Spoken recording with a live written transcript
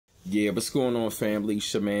Yeah, what's going on, family?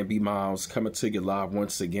 It's your man B Miles coming to you live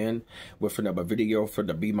once again with another video for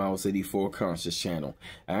the B Miles 84 Conscious channel.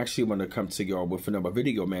 I actually want to come to y'all with another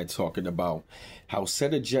video, man, talking about how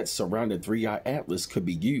set of jets surrounding 3i Atlas could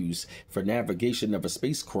be used for navigation of a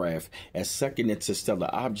spacecraft as second interstellar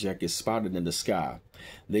object is spotted in the sky.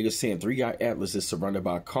 They are saying 3i Atlas is surrounded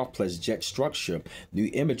by a complex jet structure. New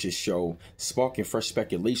images show, sparking fresh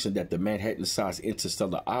speculation that the Manhattan-sized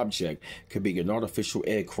interstellar object could be an artificial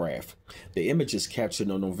aircraft. The images captured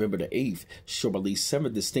on November the 8th show at least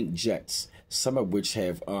 7 distinct jets, some of which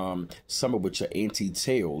are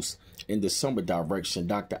anti-tails in the summer direction,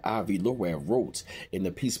 Dr. Ivy Loeb wrote in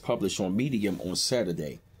the piece published on Medium on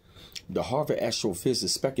Saturday. The Harvard astrophysicist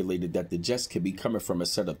speculated that the jets could be coming from a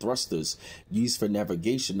set of thrusters used for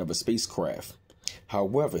navigation of a spacecraft.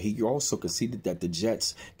 However, he also conceded that the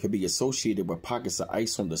jets could be associated with pockets of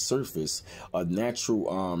ice on the surface, a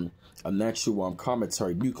natural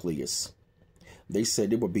cometary nucleus. They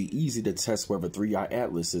said it would be easy to test whether 3i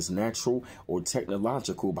Atlas is natural or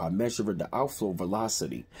technological by measuring the outflow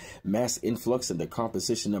velocity, mass influx, and the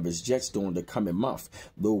composition of its jets during the coming month.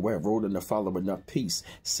 Loeb wrote in the following up piece,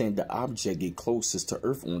 saying the object get closest to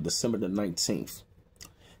Earth on December the 19th.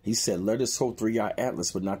 He said, let us hope 3i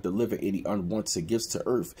Atlas would not deliver any unwanted gifts to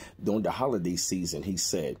Earth during the holiday season, he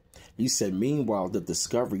said. Meanwhile, the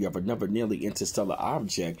discovery of another nearly interstellar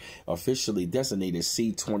object, officially designated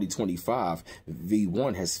C-2025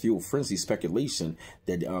 V1, has fueled frenzied speculation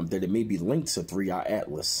that it may be linked to 3i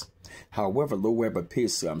Atlas. However, Loeb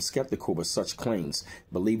appears skeptical of such claims,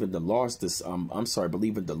 believing the large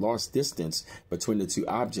distance between the two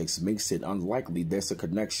objects makes it unlikely there's a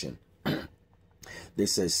connection. They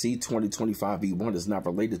said C-2025 is not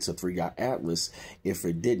related to 3i Atlas if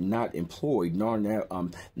it did not employ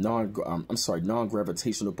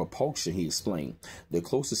non-gravitational propulsion, he explained. The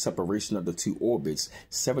closest separation of the two orbits,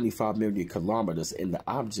 75 million kilometers, and the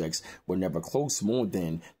objects were never close more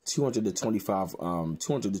than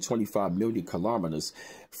 225 million kilometers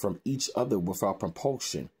from each other without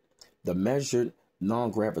propulsion. The measured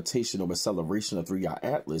non-gravitational acceleration of 3i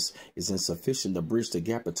Atlas is insufficient to bridge the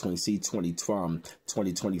gap between C-2025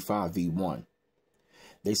 V1.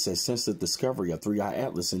 They said since the discovery of 3i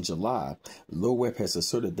Atlas in July, Loeb has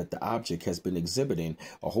asserted that the object has been exhibiting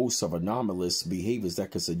a host of anomalous behaviors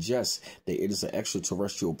that could suggest that it is an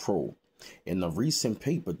extraterrestrial probe. In a recent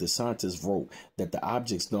paper, the scientists wrote that the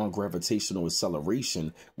object's non-gravitational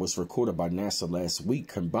acceleration was recorded by NASA last week,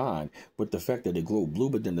 combined with the fact that it glowed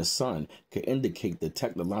bluer than the sun, could indicate the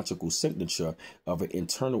technological signature of an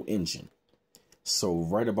internal engine. So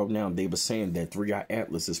right about now, they were saying that 3i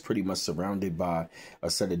Atlas is pretty much surrounded by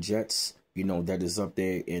a set of jets, that is up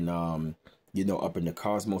there in up in the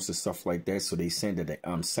cosmos and stuff like that. So they saying that the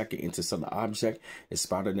second interstellar object is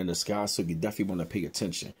spotted in the sky. So you definitely want to pay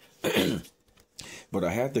attention. But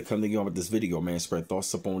I had to come to y'all with this video, man. Spread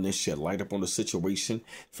thoughts up on this shit. Light up on the situation.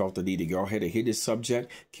 Felt the need to y'all had to hit this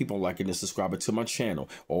subject. Keep on liking and subscribing to my channel.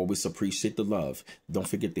 Always appreciate the love. Don't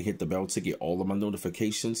forget to hit the bell to get all of my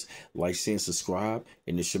notifications. Like, share, and subscribe.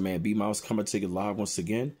 And it's your man B Miles coming to you live once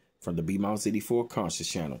again from the B Miles 84 Conscious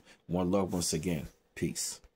channel. One love once again. Peace.